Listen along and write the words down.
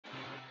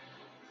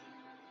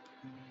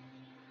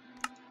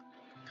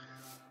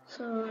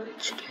So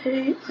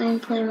today I'm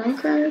playing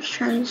Minecraft,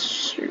 trying to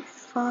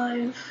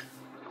survive.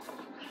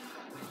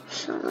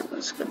 So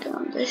let's go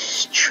down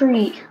this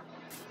tree.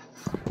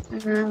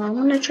 And I'm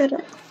gonna try to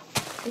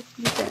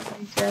defeat the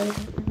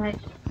enderdragon.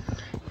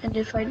 And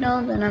if I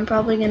don't, then I'm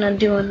probably gonna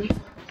do an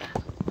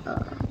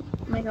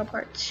Mega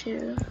Part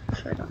 2.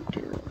 If I don't do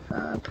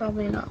it,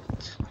 probably not.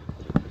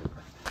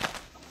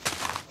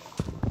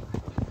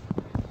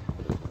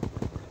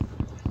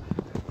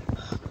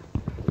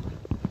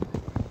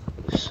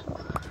 So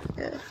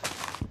yeah.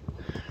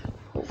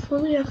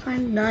 Hopefully I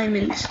find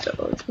diamonds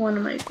though. It's one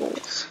of my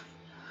goals.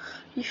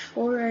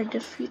 Before I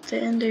defeat the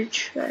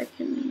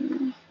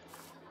enderdragon.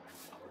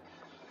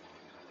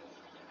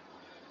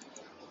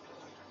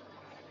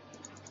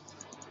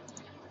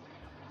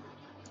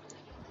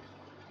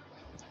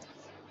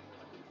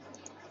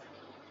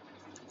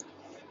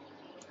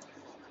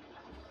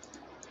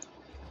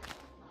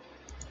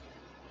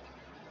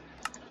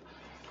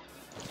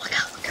 Look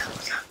out, look out,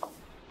 look out.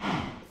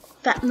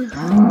 Fat move.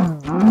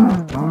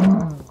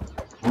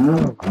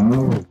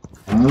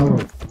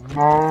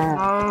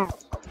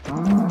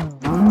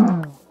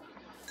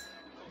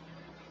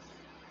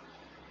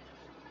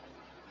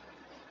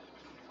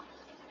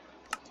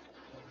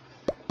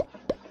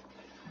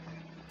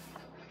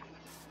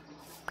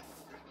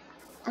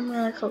 I'm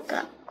gonna cook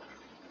that.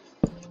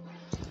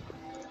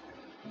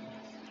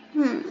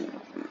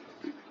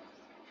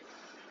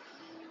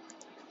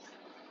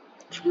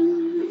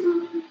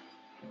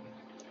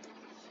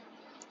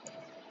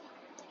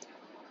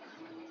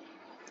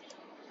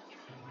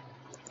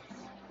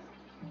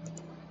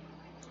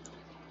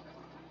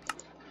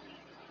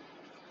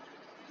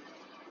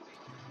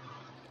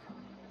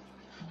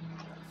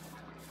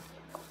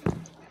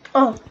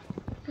 Oh.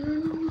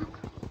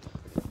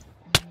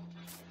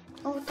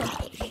 Oh, what the?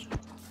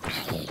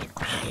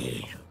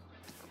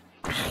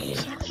 I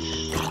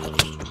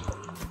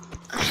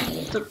should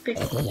use the big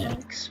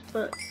axe,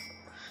 but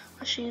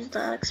I should use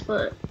the axe,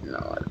 but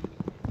no,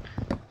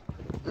 I'm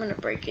gonna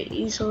break it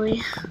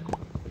easily.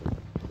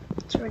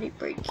 It's already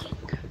breaking.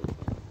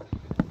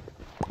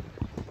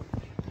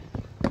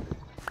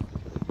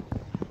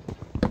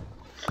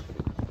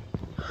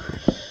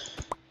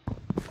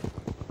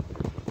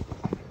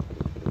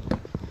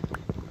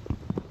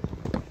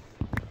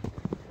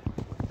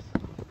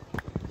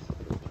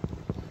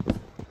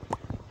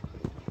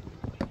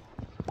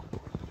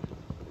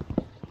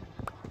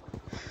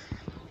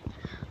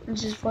 I'm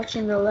just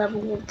watching the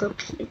level of the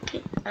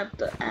pick at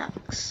the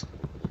axe.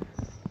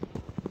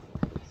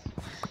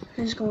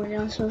 It's going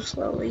down so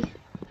slowly,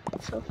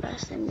 so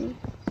fast. I mean.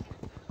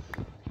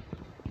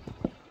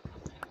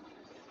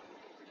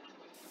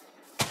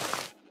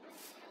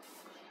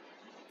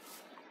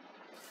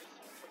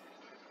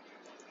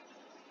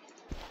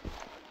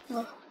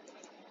 Oh.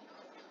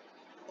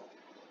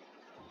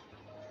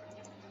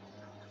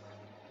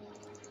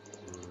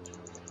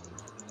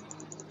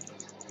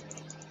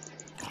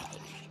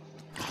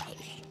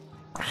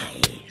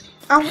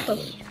 Oh, what the?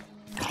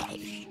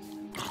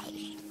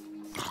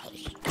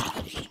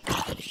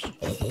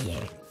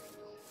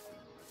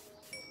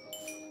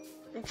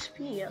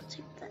 XP, I'll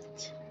take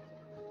that.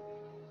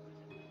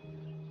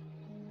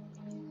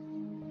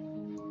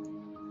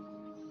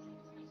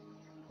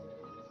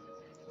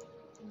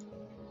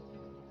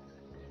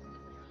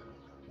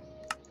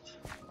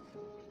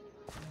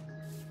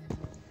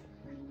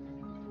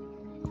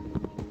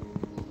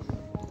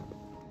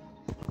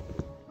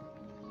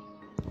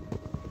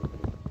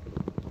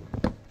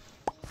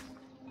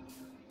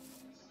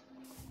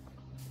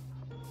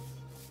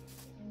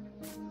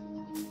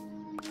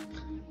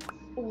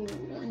 Oh,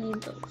 I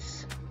need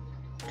those.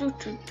 Do.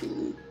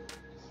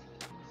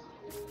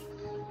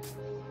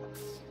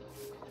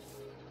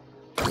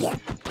 Let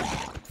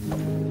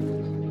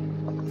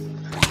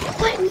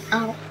me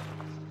out.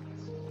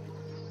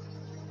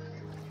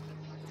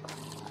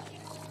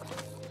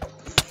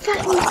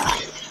 Let me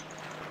out.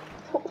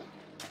 Oh.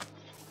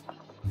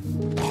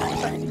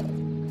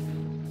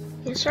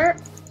 Yes, sir.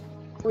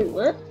 Wait,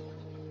 what?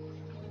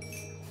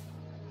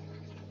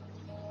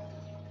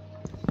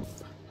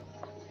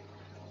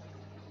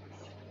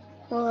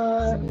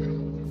 What?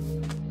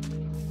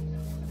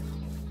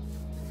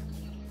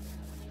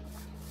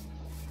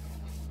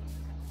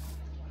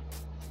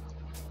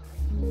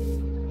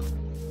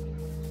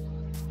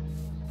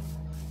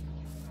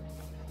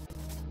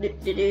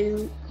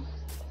 Do.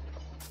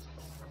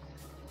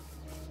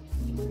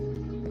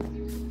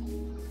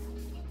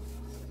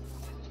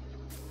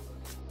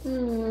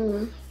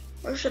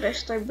 Where should I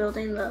start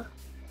building the?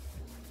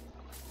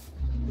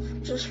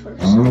 Just for a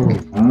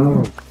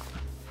second.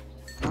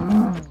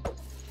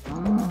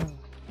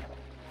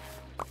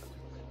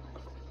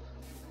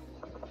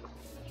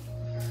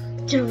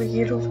 Get over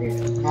here.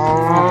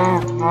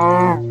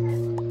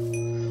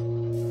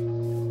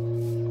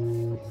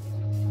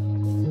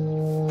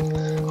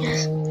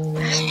 Yes.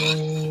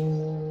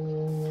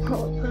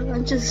 Oh,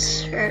 I'm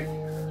just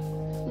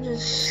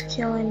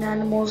killing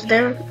animals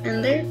there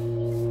and there.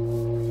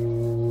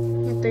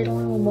 If they don't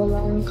have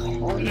long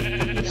con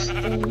this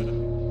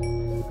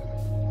thing.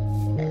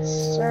 Yes,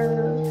 sir.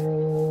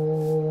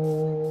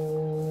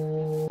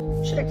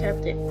 Should have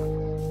kept it.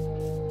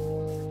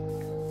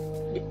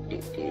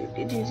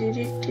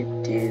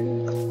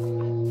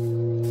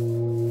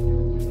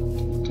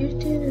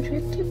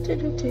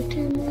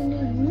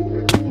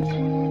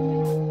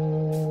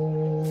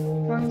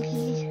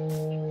 Monkey.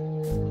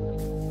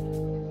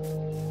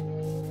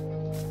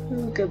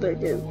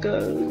 Go.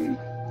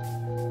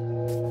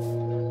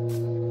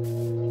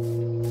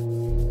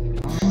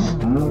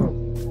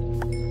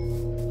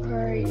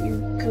 Are you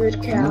good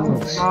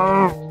cows?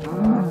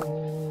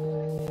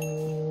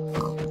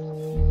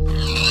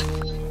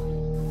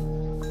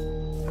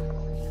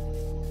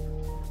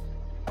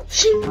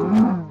 Shing.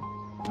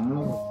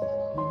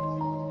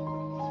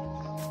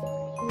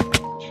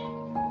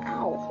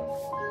 Ow.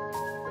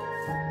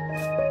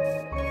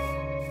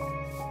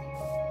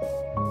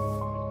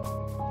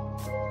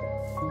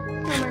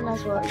 I might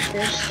as well eat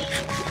this.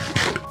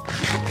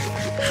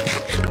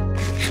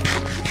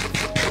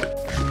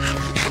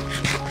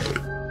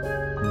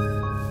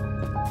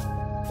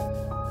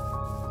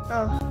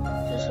 Oh,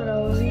 just what I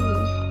was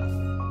eating.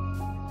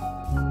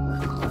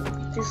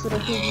 This little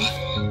piggy.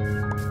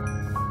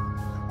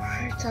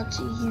 Alright, it's up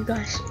to you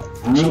guys.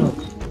 No.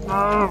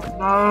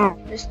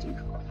 Missed you.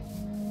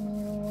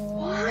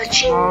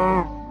 Watching.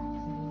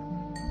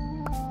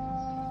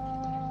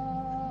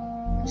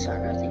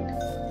 Sorry, nothing.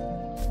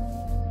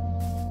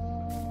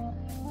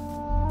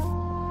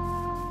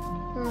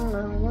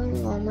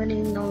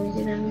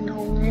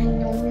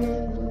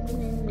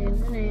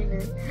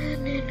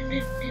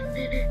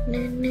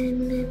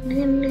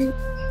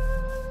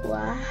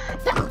 Wow.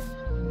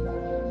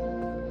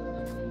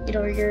 Get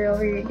over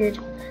here, kid.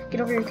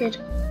 Get over here, kid.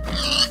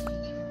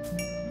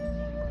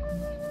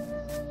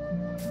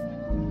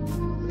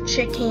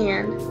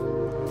 Chicken.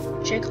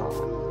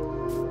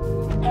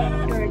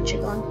 You're a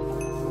chicken.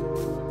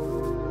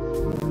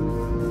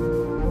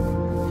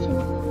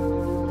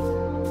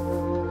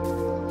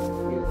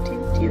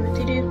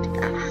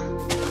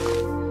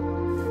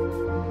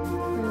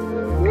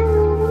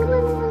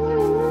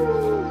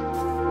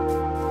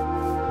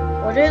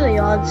 What are the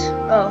odds?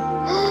 Oh.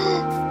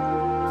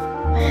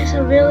 There's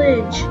a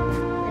village.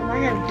 They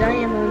might have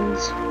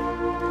diamonds.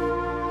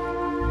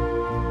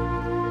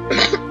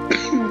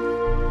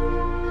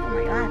 Oh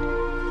my god.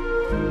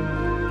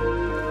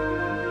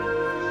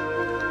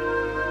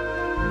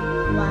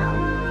 Wow.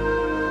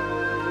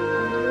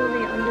 I'm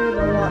literally under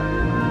the water.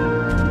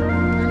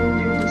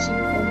 Under the sea.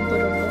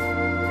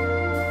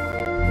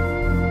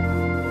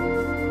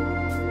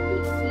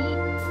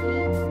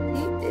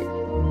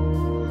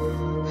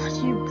 How do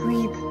you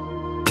breathe?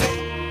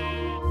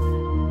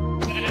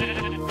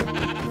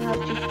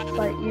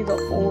 Fight you the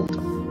old.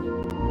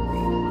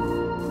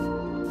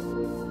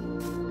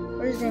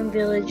 Where's them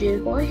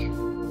villages, boy?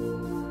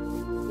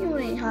 You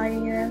ain't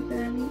hiding it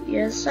after me.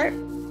 Yes, sir.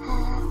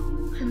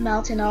 A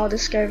mountain, I'll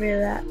discover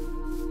that.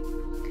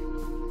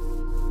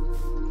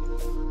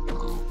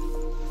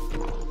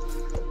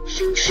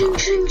 Shing. Shing.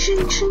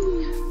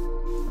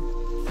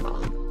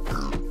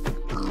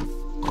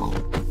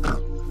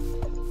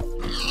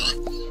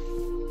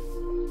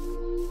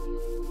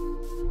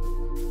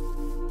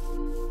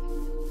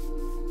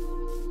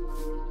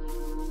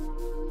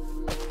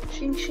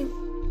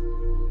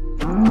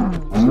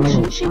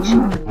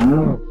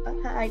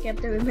 I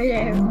kept it in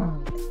midair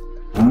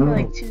for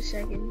like 2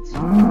 seconds.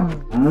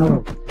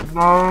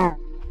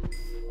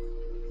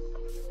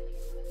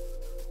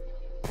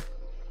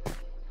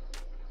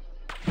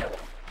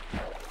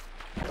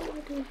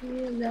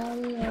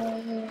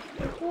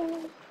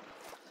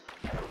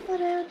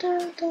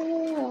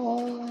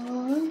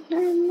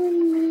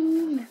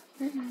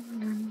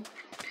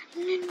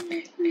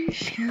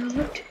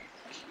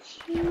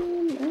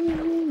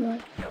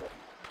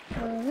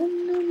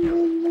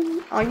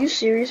 Are you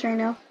serious right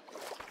now?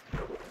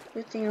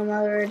 Good thing I'm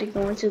not already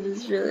going to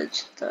this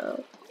village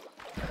though.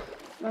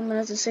 I'm gonna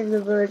have to save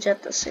the village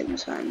at the same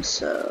time,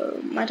 so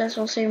might as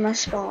well save my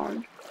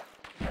spawn.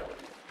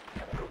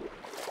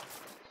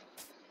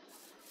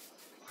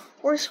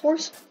 Horse. Oh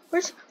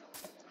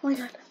my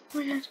god.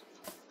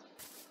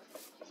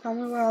 Tell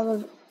me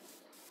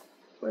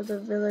where the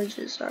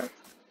villages are.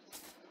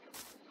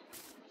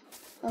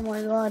 Oh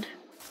my god.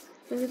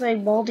 Look at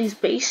like Baldi's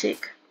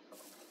basic.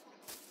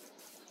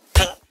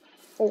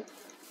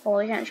 Oh,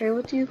 I can't trade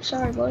with you?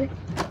 Sorry, boy.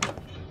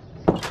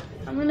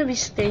 I'm gonna be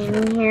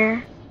staying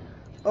here.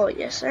 Oh,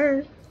 yes,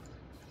 sir.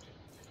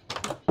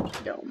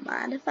 Don't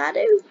mind if I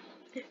do.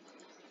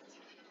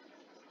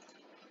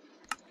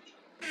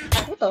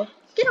 Oh,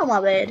 get on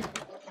my bed.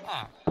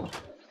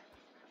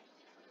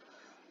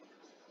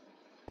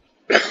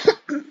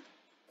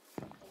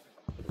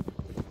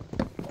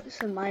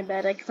 This is my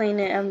bed. I clean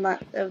it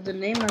of the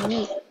name of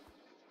me.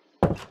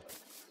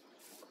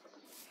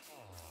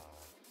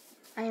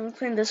 I am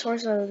clean this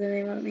horse out of the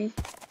name of me.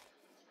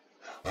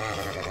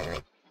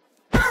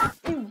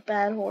 You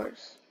bad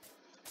horse.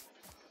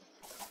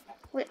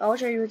 Wait, I'll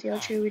trade with you,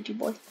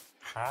 boy.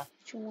 Huh?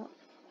 What you want?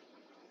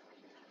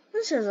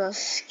 This is a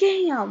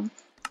scam.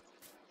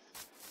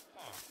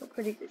 A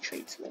pretty good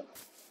trades though.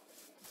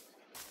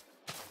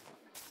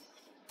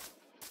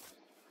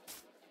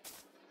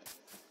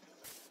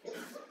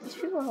 These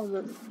people have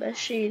the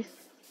best shade.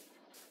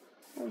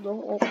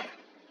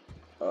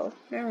 Oh,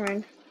 never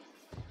mind.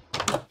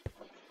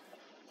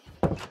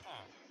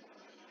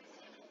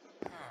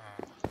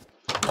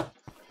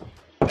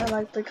 I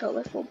like the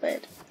colorful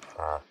bed.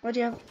 What do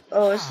you have?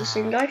 Oh, it's the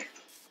same guy?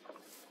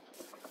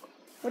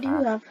 What do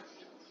you have?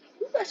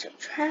 You got some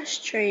trash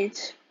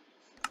trades.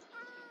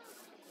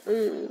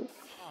 Ooh.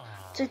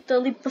 Take the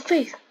leap of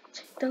faith.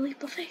 Take the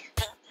leap of faith.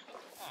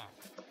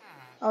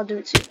 I'll do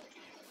it too.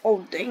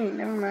 Oh, dang,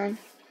 never mind.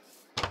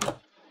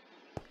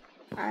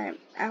 I'm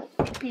out.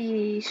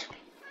 Peace.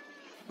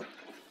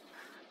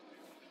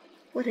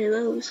 What are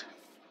those?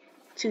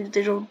 Two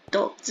little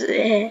dogs.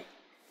 A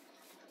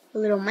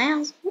little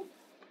mouse.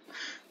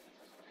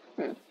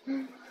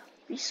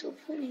 Be so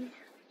funny.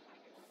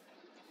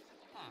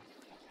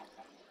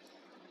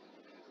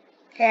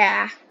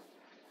 Yeah.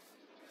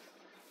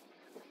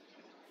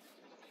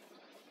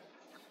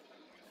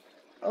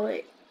 Oh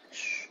wait.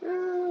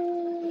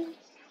 Sure.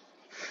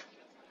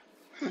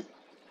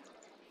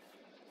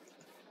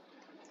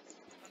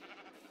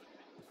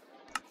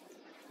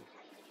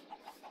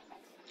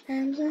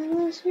 And I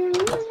was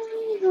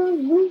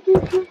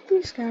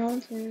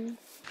skeleton.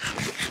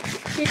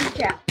 Kitty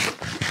cat.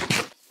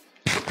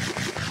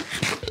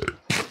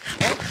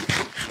 Oh.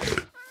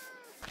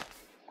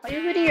 Why are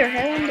you hitting your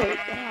head on the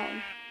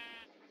ground?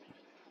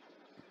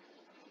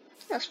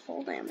 That's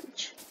full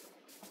damage.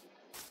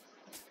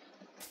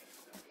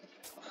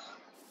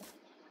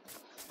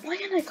 Why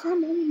can't I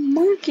climb a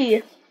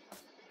monkey?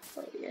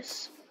 Oh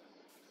yes.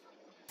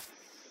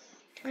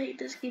 I hate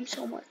this game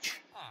so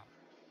much.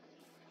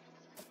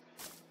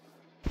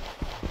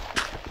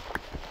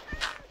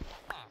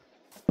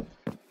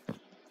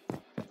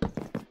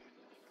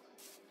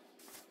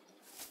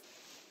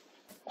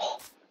 Oh.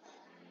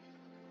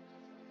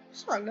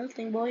 It's not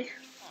nothing, boy.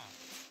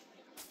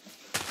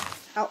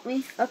 Help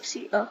me,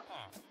 upsy up.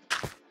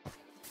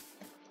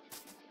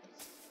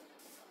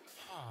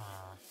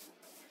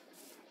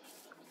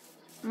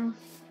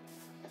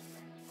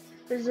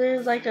 Is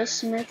there like a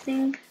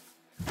smithing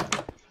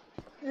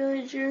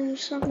villager or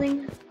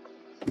something?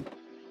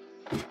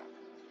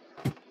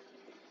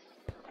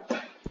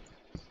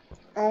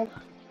 Oh.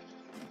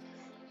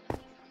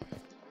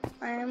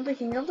 I am the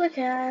king of the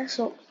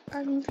castle.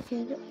 I'm the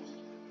king of...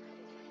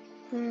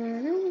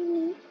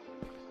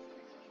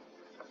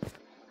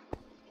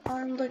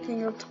 I'm the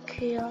king of the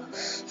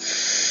chaos.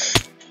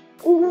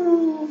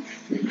 Ooh.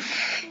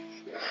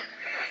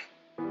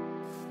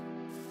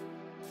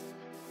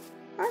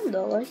 I'm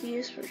the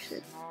luckiest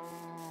person.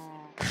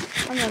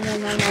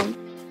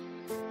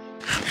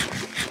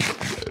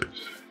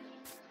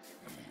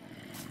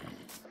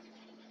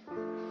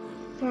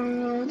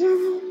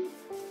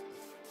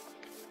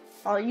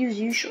 I'll use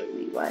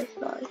usually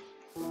Wi-Fi.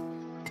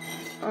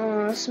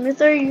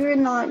 Smither, you're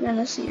not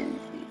gonna see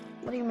anything.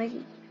 What are you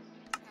making?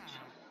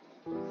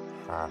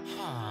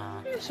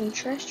 There's some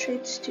trash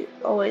trades too.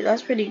 Oh wait,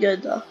 that's pretty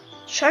good though.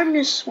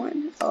 Sharpness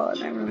 1. Oh,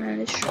 never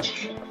mind, it's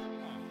trash.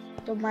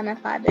 Don't mind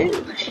if I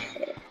do.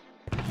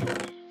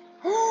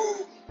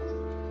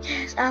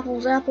 Yes,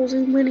 apples,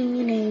 and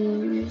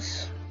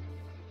bananas.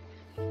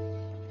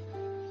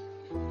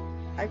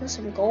 I got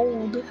some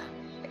gold.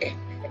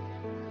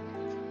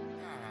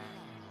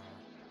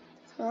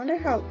 I wonder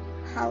how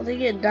they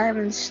get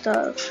diamond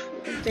stuff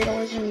if they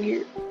don't even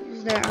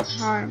use their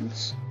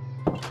arms.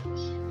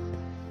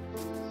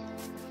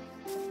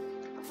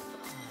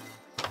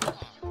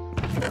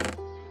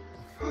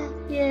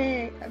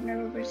 Yay! I've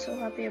never been so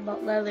happy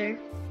about leather.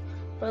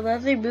 But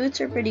leather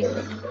boots are pretty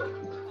good.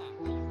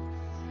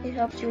 It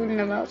helps you in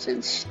the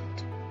mountains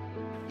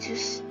to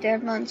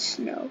stand on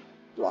snow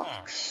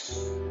blocks.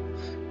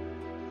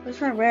 Where's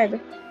my red?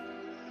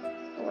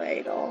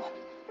 Wait, oh.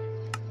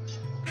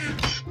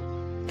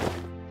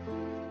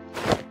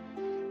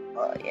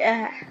 Oh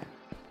yeah.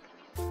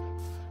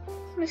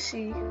 Let me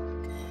see.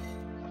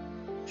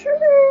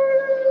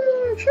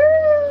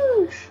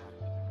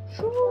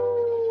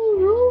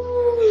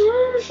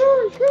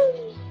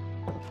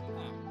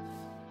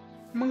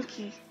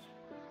 Monkey.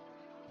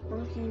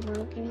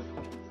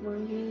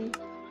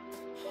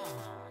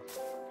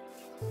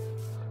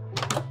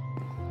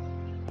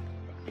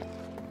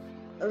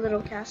 A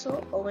little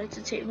castle. Oh, it's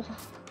a table.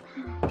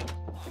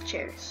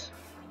 Chairs.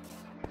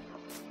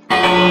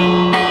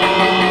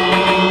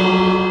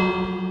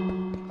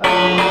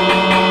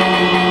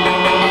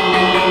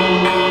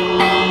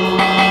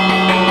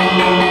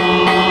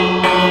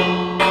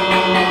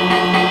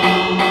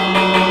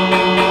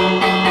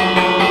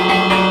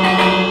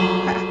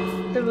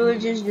 The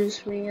villagers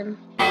just ran.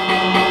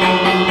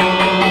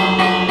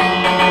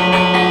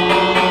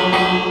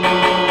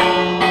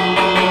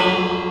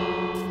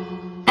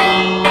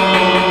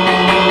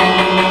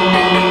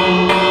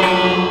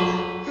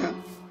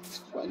 It's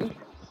funny.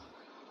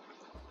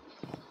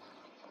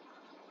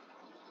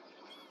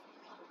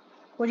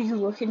 What are you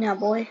looking at,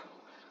 boy?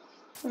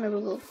 I'm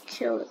gonna go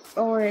kill it.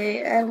 Oh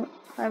wait, I don't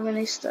have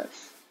any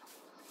stuff.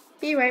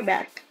 Be right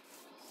back.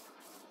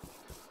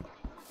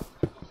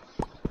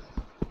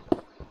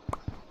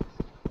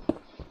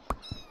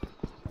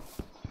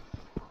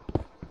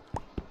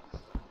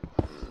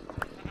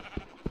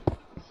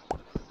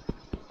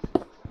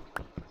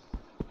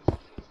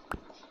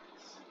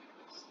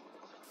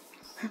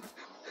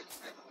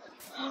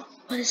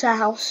 What is that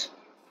house?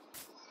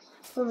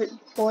 Move it,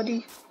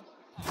 body.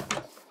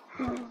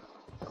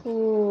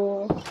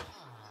 Cool.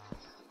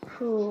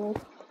 Cool.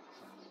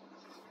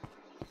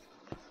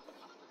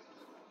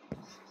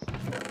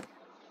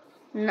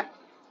 No.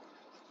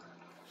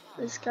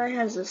 This guy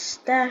has a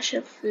stash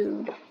of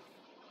food.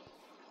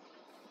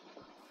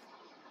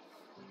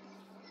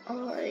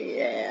 Oh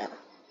yeah.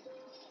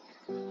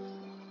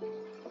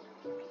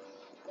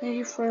 Thank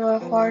you for the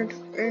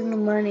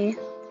hard-earned money.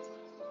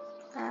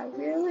 I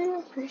really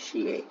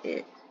appreciate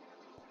it.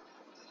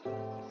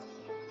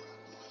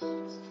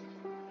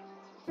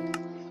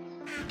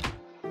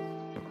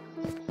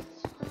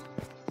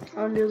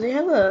 Oh, do they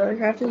have a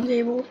crafting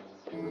table?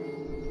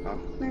 Oh,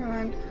 never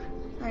mind.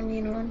 I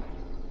need one.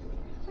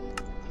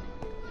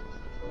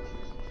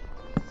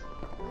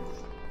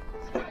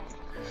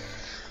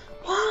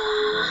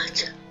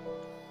 What?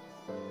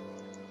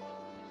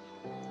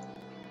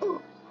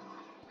 Oh,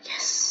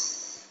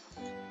 yes.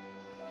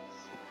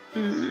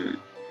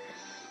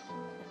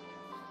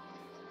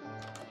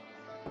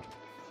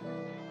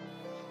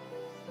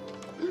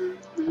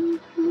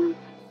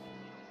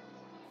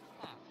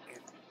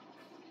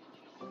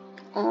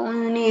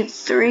 Only need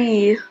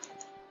 3.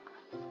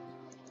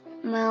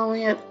 I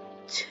only have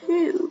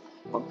 2.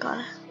 Oh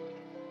god.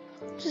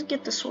 Just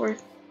get the sword.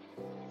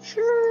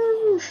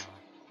 Sure.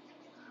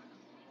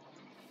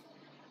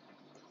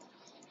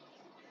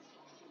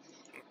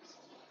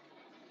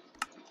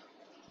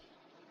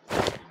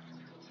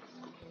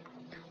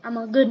 I'm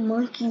a good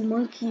monkey.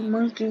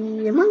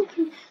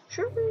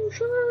 Sure.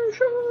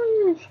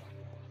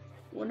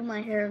 What do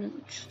my hair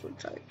just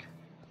looks like?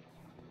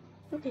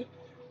 Okay.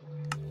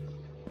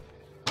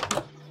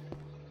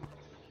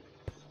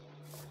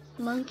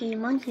 Monkey.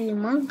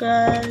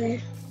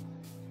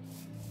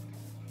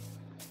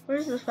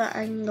 Where's the fat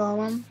iron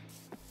golem?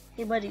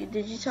 Hey buddy,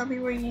 did you tell me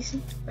where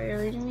you're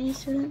leading me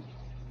to?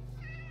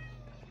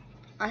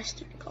 I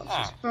still call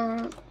this.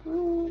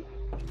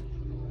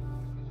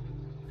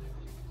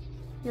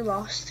 You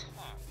lost.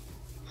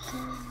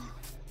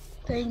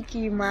 Thank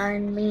you, my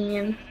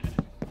man.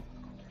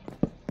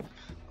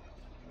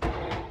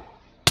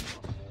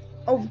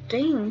 Oh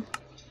dang.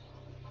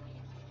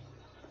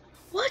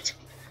 What?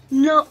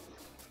 No.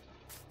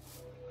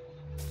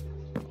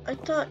 I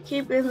thought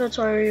keep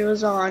inventory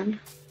was on.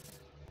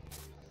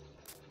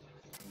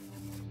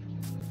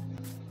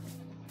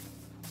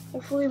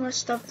 Hopefully my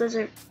stuff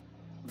doesn't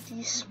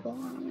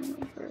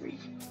despawn. Hurry.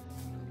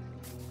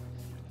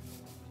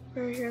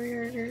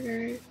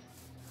 Hurry.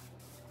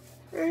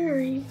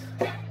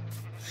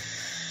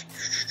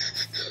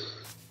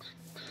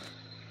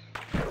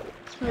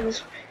 Let's move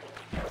this way.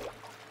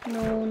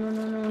 No.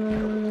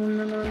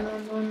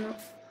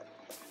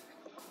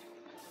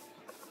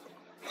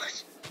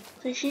 What?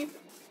 3 sheep?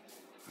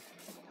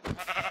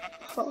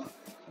 Oh.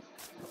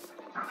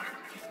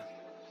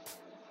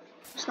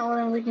 That's not what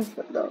I'm looking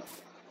for though.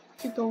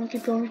 Keep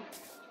going.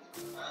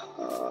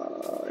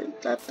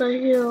 It's at the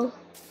hill.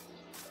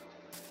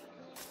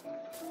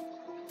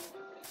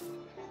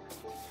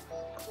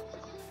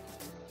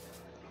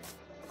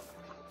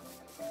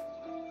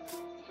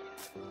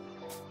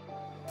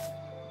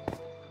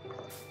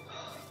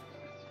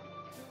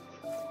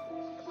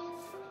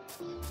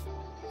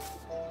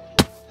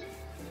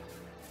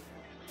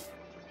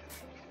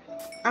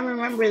 I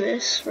remember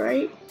this,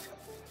 right?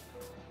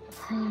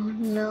 Oh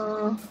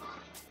no.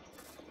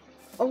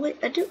 Oh wait,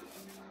 I do.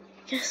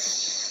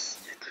 Yes.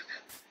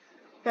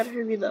 Gotta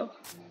hurry though.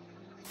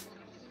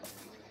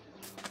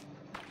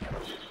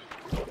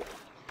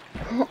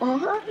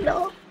 Oh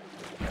no.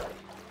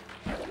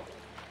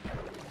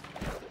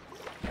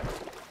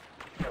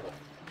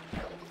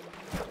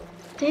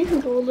 They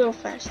can go a little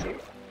faster.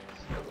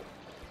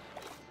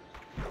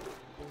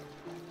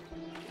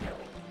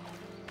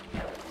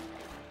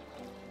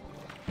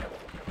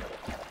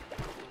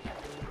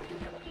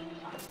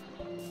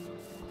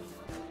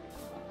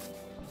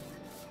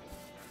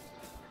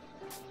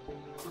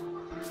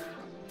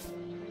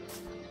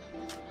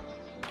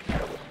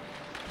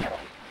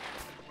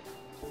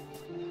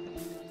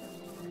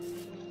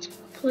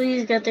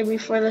 Please get there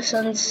before the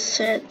sun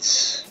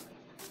sets.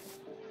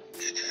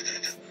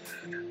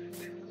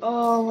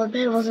 Oh, my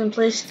bed wasn't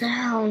placed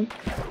down.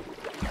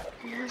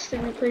 It has to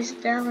be placed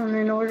down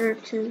in order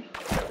to...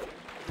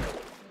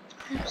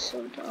 I'm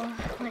so dumb.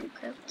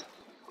 Minecraft.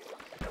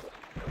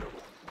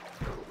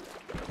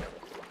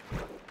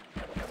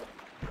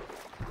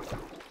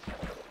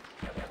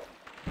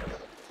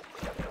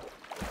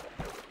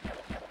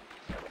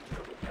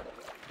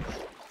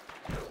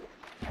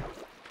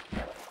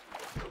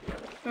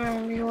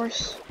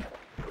 Yours.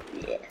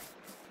 Yeah.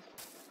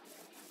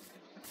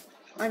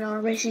 I know,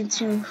 I'm racing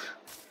too.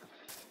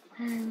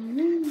 Is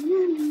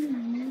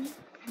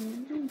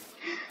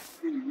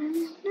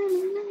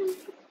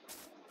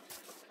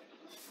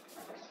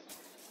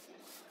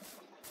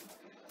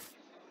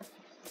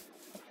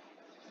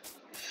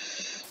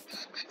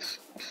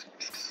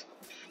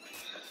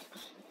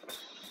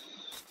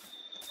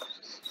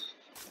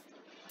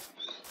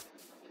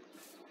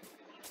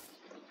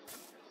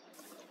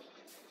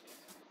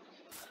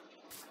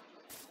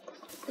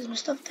my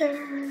stuff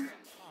there?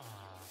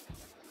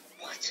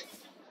 What?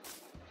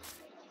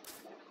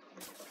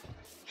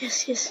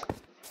 Yes, yes.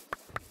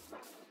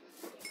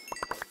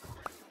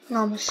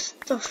 No, my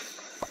stuff.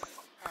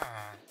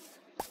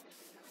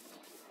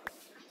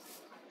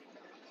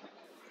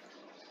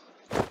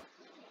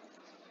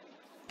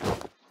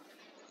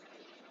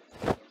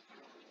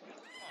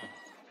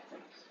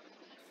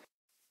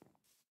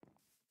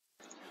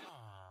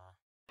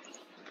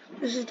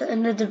 This is the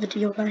end of the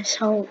video, guys.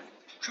 I'll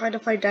try to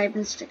find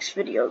diamonds next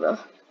video, though.